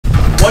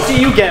do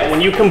you get when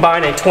you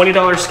combine a $20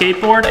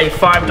 skateboard, a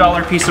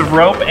 $5 piece of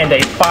rope, and a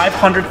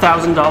 $500,000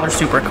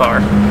 supercar?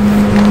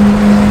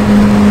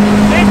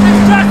 This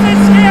is just as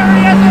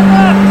scary as it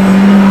looks!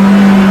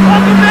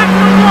 Welcome back to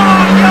the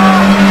vlog,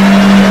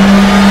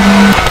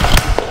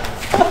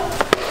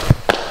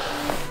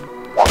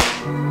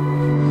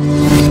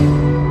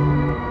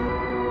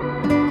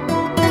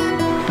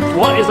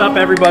 What is up,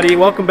 everybody?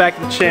 Welcome back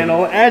to the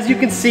channel. As you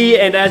can see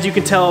and as you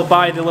can tell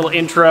by the little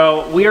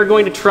intro, we are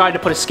going to try to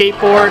put a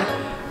skateboard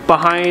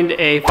behind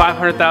a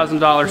 $500,000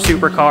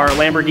 supercar,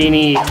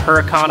 Lamborghini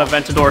Huracan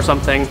Aventador or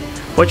something.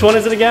 Which one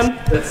is it again?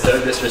 That's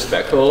so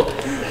disrespectful.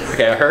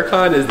 Okay, a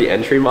Huracan is the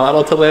entry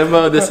model to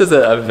Lambo. This is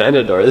an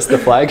Aventador. This is the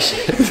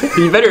flagship.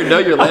 You better know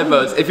your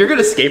Lambos. If you're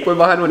gonna skateboard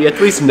behind one, you have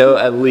to at least know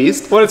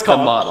what it's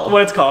called. The model.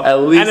 What it's called. At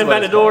least an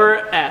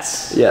Aventador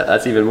S. Yeah,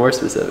 that's even more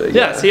specific.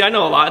 Yeah, see, I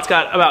know a lot. It's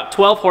got about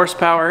 12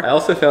 horsepower. I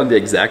also found the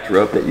exact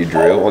rope that you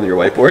drew on your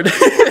whiteboard.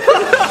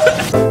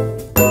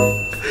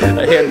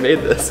 I handmade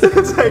this.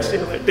 It's actually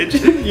like, did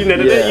you? You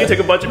knitted it? You took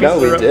a bunch of pieces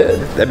of rope? No, we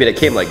did. I mean, it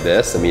came like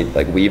this. I mean,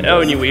 like weaved it.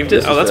 Oh, and you weaved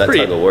it? Oh, that's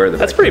pretty.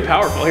 That's pretty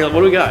powerful. Here, what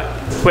do we got?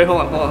 Wait,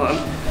 hold on.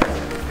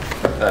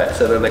 Alright,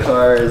 so then the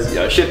car is,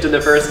 shift into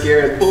first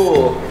gear and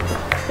pull.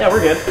 Yeah,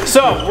 we're good.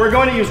 So, we're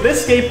going to use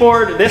this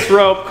skateboard, this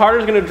rope.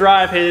 Carter's going to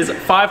drive his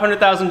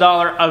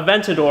 $500,000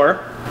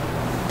 Aventador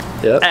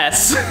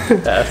S.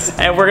 S.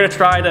 And we're going to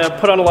try to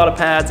put on a lot of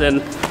pads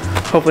and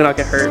hopefully not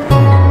get hurt.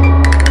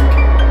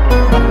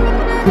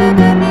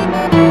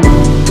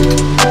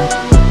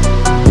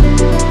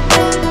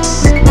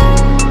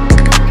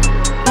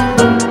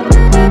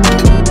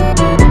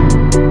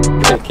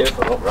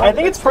 I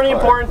think it's pretty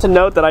important to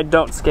note that I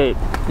don't skate.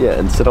 Yeah,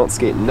 and so don't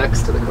skate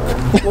next to the car.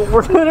 Well,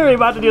 we're literally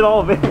about to do the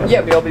whole video.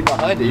 Yeah, but I'll be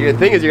behind you. The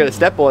thing is, you're gonna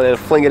step on it and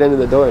fling it into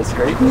the door. It's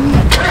great.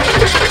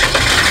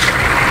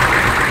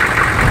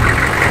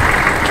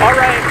 All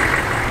right,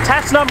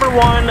 test number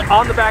 1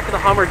 on the back of the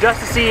Hummer,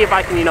 just to see if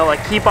I can,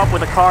 like keep up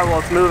with the car while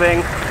it's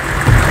moving.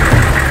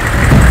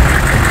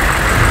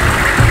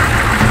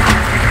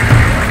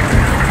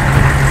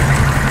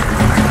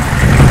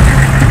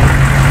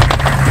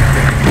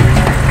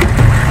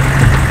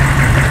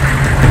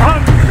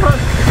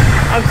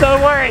 I'm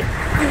so worried.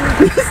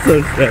 This is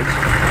so sketch.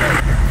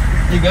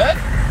 You good?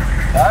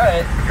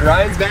 Alright,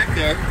 Ryan's back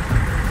there.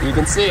 You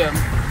can see him.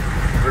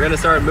 We're gonna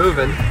start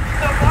moving.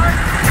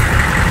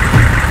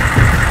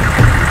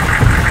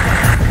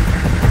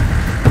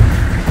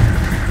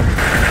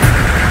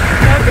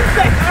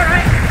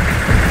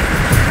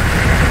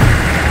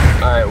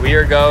 Alright, we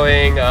are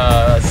going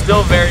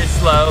still very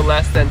slow,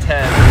 less than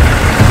 10.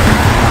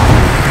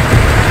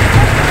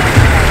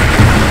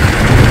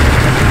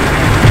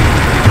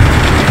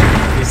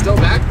 Still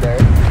back there.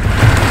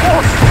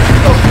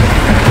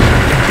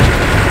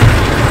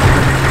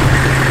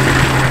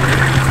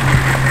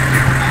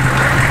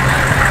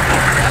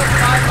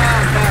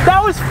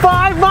 That was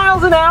 5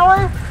 miles an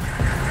hour?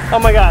 Oh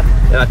my god.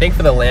 And I think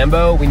for the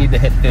Lambo, we need to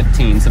hit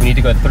 15, so we need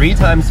to go 3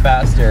 times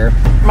faster.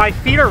 My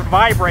feet are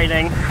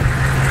vibrating.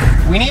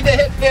 We need to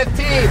hit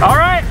 15. All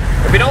right.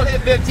 If we don't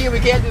hit 15,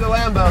 we can't do the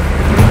Lambo.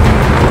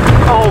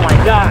 Oh my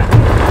god.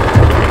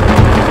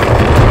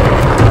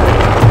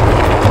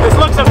 This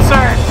looks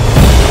absurd.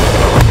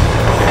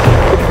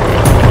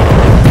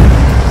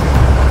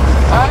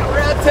 Alright, we're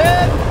at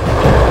 10.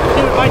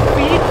 Dude, my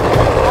feet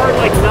are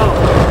like numb.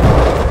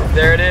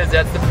 There it is,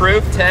 that's the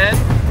proof, 10,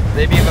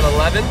 maybe even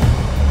 11.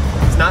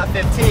 It's not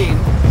 15.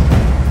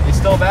 He's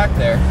still back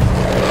there.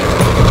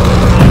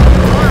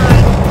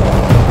 Alright.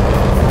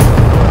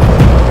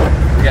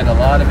 We're getting a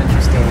lot of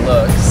interesting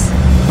looks.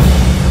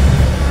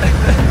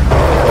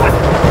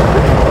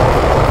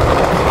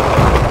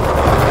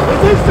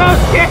 This is so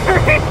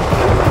scary.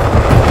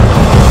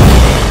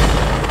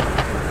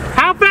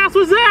 How fast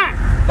was that?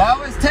 That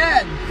was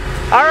 10.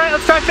 All right,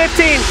 let's try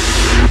 15.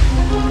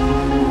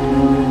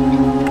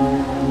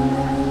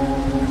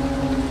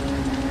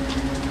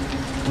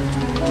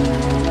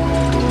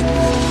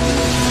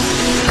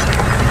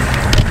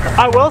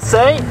 I will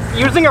say,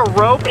 using a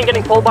rope and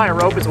getting pulled by a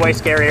rope is way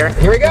scarier.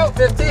 Here we go,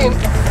 15.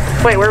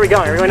 Wait, where are we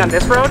going? Are we going down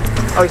this road?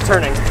 Oh, he's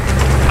turning.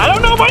 I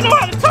don't know if I know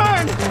how to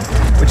turn!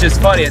 Which is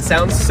funny, it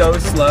sounds so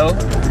slow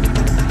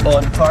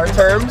on car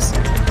terms,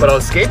 but on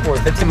a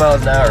skateboard, 15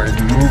 miles an hour is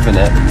moving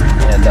it.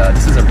 And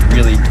this is a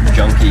really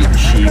junky,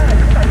 cheap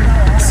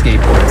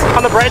skateboard.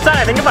 On the bright side,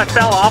 I think if I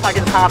fell off, I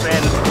could hop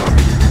in.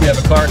 We have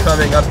a car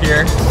coming up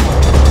here.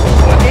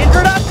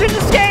 Introduction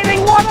to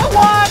skating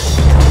 101!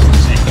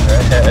 Shaking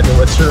her head.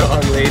 What's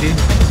wrong, lady?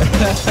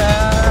 This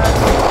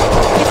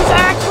is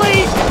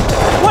actually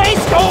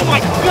waste. Oh my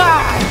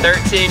god!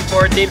 13,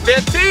 14,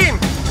 15!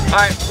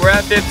 Alright, we're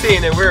at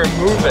 15 and we're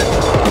moving.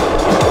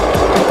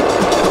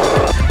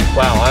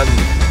 Wow,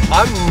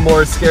 I'm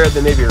more scared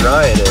than maybe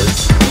Ryan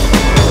is.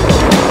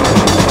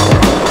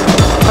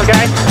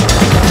 Okay.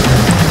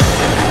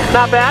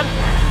 Not bad.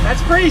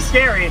 That's pretty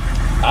scary.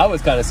 I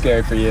was kind of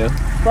scared for you.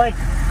 Like,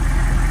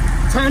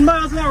 10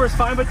 miles an hour is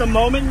fine, but the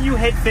moment you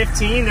hit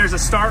 15, there's a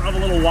start of a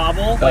little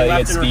wobble. Oh, you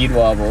get speed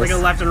wobbles. Like a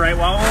left and right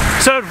wobble.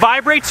 So it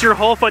vibrates your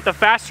whole foot. The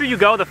faster you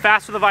go, the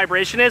faster the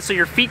vibration is. So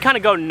your feet kind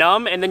of go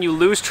numb and then you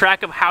lose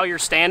track of how you're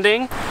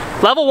standing.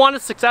 Level 1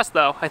 is success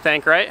though, I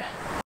think, right?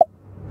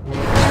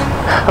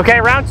 Okay,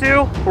 round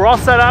 2. We're all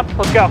set up.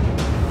 Let's go.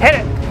 Hit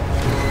it.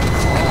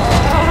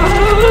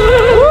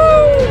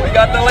 Woo! We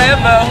got the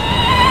Lambo.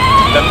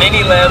 The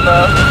mini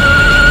Lambo.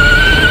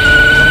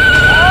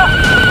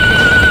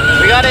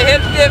 We gotta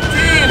hit 15!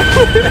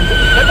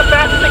 That's the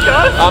fastest it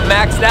goes? I'm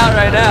maxed out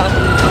right now.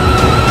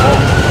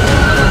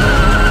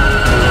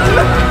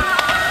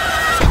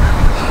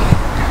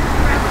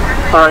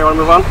 Alright, you wanna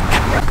move on?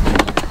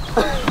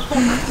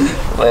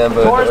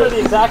 Lambo. Cars are the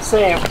exact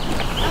same.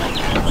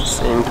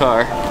 Same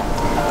car.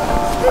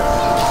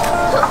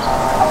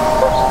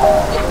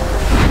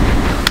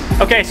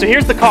 Okay, so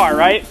here's the car,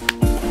 right?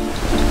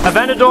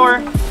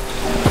 Aventador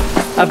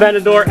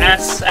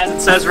S, as it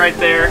says right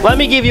there. Let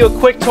me give you a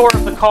quick tour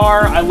of the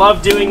car. I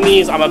love doing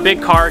these. I'm a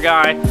big car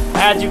guy.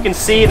 As you can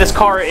see, this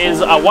car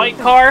is a white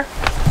car.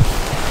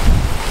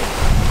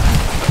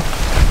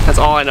 That's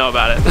all I know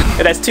about it.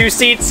 It has 2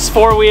 seats,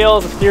 4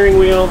 wheels, a steering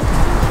wheel,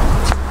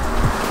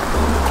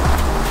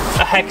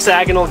 a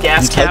hexagonal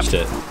gas cap. You touched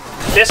it.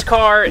 This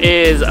car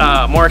is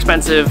more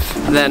expensive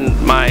than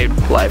my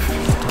life.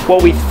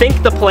 What we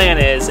think the plan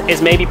is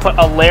maybe put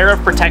a layer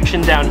of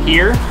protection down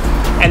here,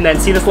 and then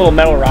see this little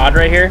metal rod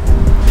right here?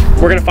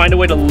 We're gonna find a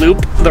way to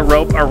loop the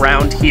rope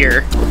around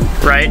here,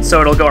 right? So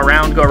it'll go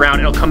around,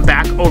 it'll come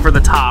back over the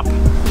top,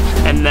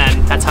 and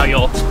then that's how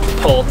you'll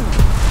pull.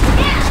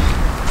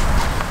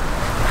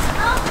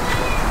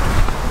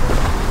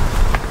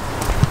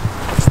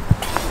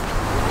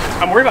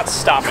 I'm worried about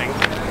stopping.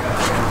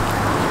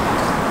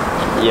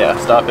 Yeah,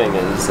 stopping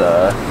is,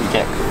 you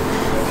can't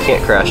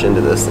crash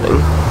into this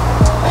thing.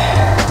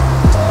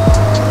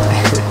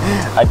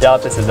 I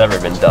doubt this has ever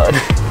been done.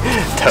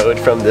 Towed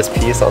from this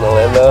piece on the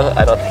Lambo.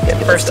 I don't think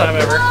any First time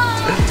ever.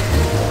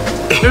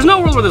 There's no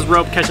world where this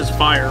rope catches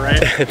fire,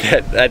 right?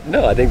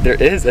 No, I think there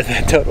is a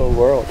total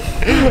world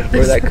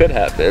where that could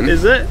happen.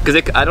 Is it?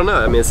 Because I don't know.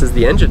 I mean, this is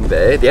the engine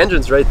bay. The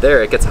engine's right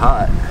there. It gets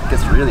hot. It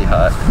gets really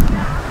hot.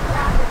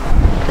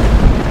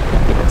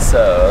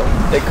 So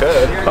it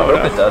could. I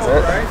hope it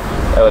doesn't.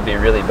 That would be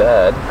really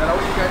bad.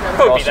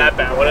 It would be that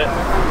bad, wouldn't it?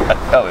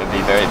 Oh, it would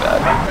be very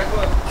bad.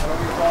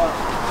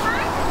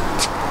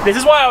 This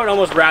is why I would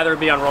almost rather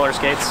be on roller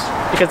skates,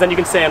 because then you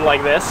can stand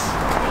like this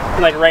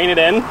and like rein it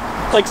in,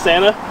 like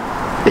Santa.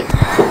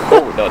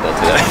 Oh, no, don't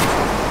do that.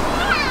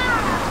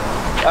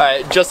 All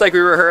right, just like we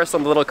rehearsed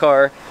on the little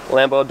car,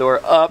 Lambo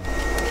door up.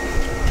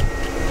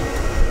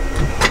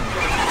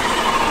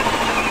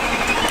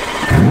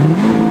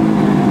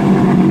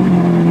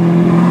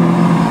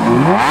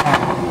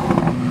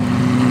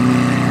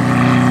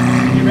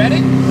 You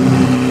ready?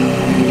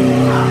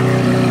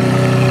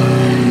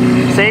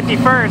 Safety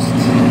first.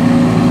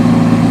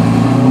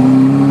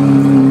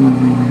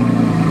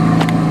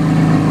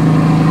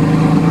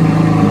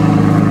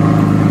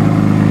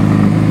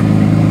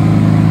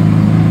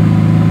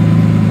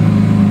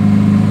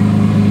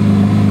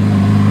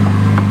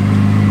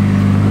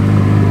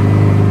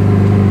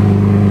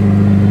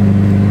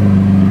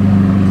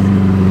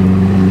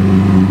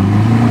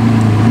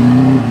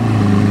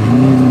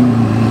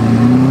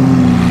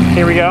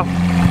 Here we go.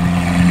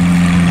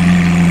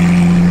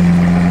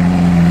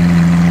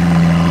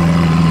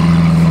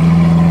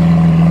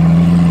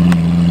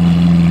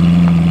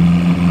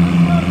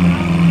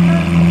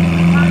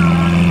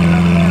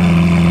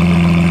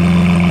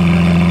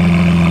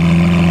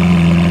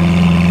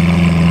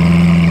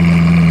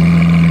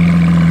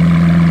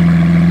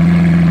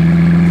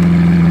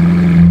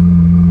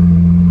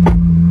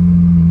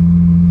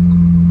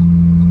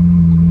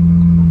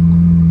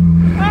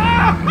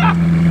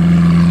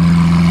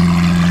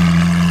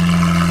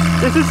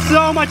 This is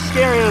so much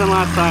scarier than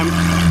last time.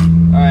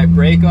 All right,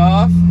 brake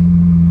off.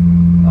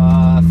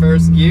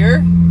 First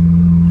gear.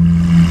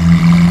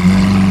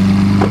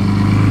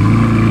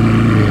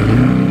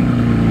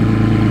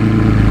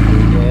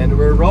 And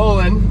we're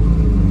rolling.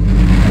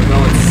 We're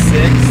going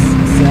 6,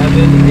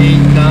 7, 8,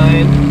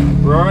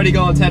 9. We're already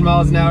going 10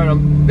 miles an hour and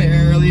I'm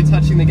barely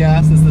touching the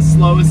gas. This is the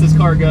slowest this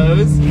car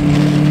goes.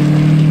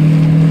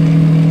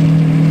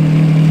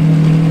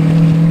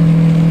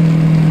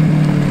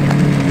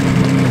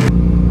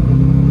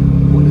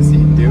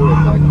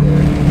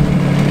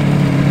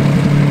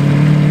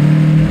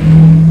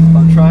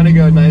 To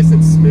go nice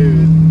and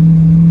smooth.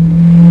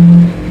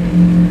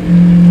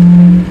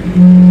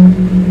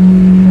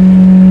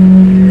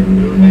 We're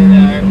moving.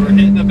 Alright, we're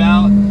hitting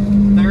about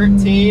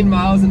 13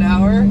 miles an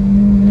hour.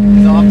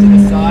 It's off to the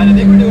side. I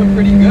think we're doing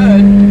pretty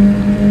good.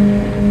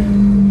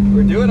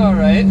 We're doing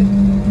alright.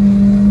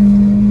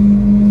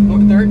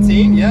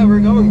 13? Yeah, we're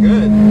going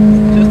good.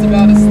 Just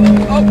about as slow.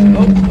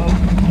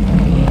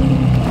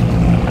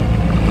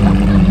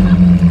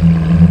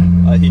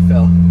 He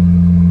fell.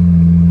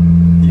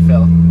 He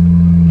fell.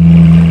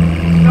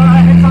 No,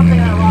 I hit something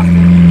and I lost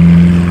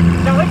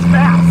it. No, it's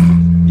fast.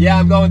 Yeah,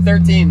 I'm going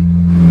 13.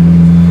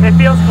 It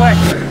feels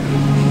quick.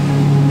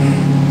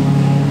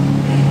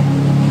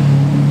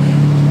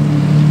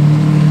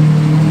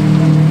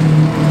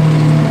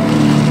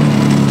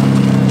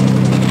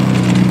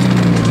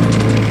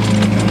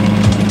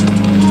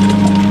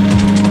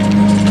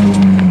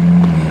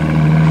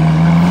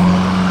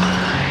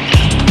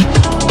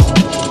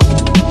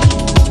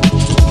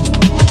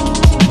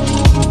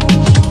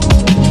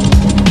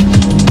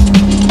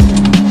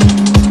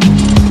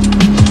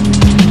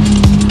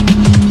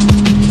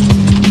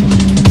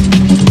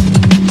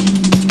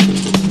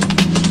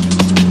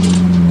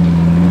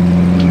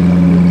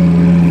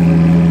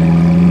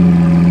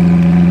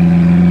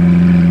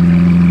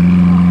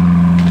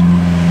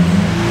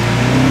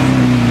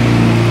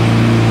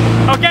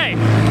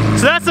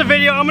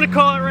 Video. I'm gonna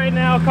call it right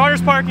now.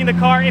 Carter's parking the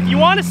car. If you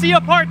want to see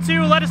a part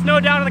 2, let us know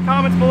down in the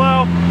comments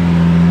below.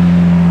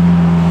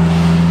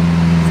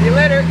 See you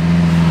later.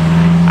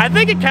 I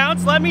think it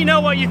counts. Let me know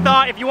what you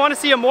thought. If you want to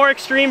see a more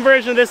extreme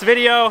version of this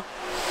video,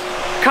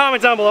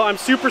 comment down below. I'm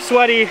super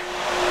sweaty.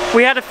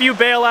 We had a few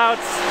bailouts.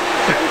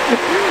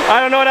 I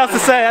don't know what else to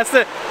say. That's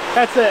it.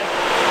 That's it.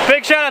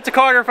 Big shout out to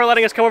Carter for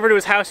letting us come over to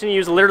his house and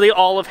use literally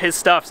all of his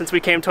stuff since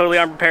we came totally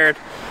unprepared.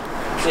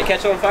 Did it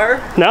catch on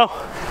fire? No.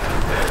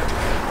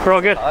 We're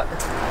all good. Hot.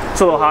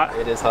 It's a little hot.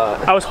 It is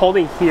hot. I was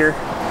holding here.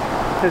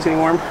 It's getting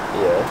warm.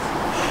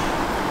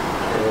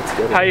 Yeah. It's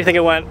good. How do you think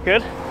it went?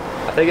 Good?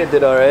 I think it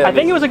did alright. I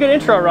think it was a good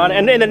intro run.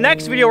 And in the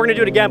next video, we're gonna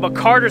do it again, but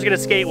Carter's gonna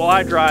skate while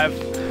I drive.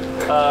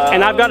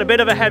 And I've got a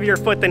bit of a heavier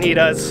foot than he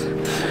does.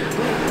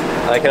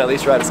 I can at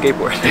least ride a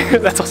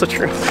skateboard. That's also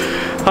true.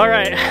 All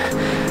right.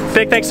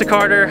 Big thanks to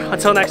Carter.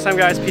 Until next time,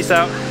 guys. Peace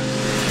out.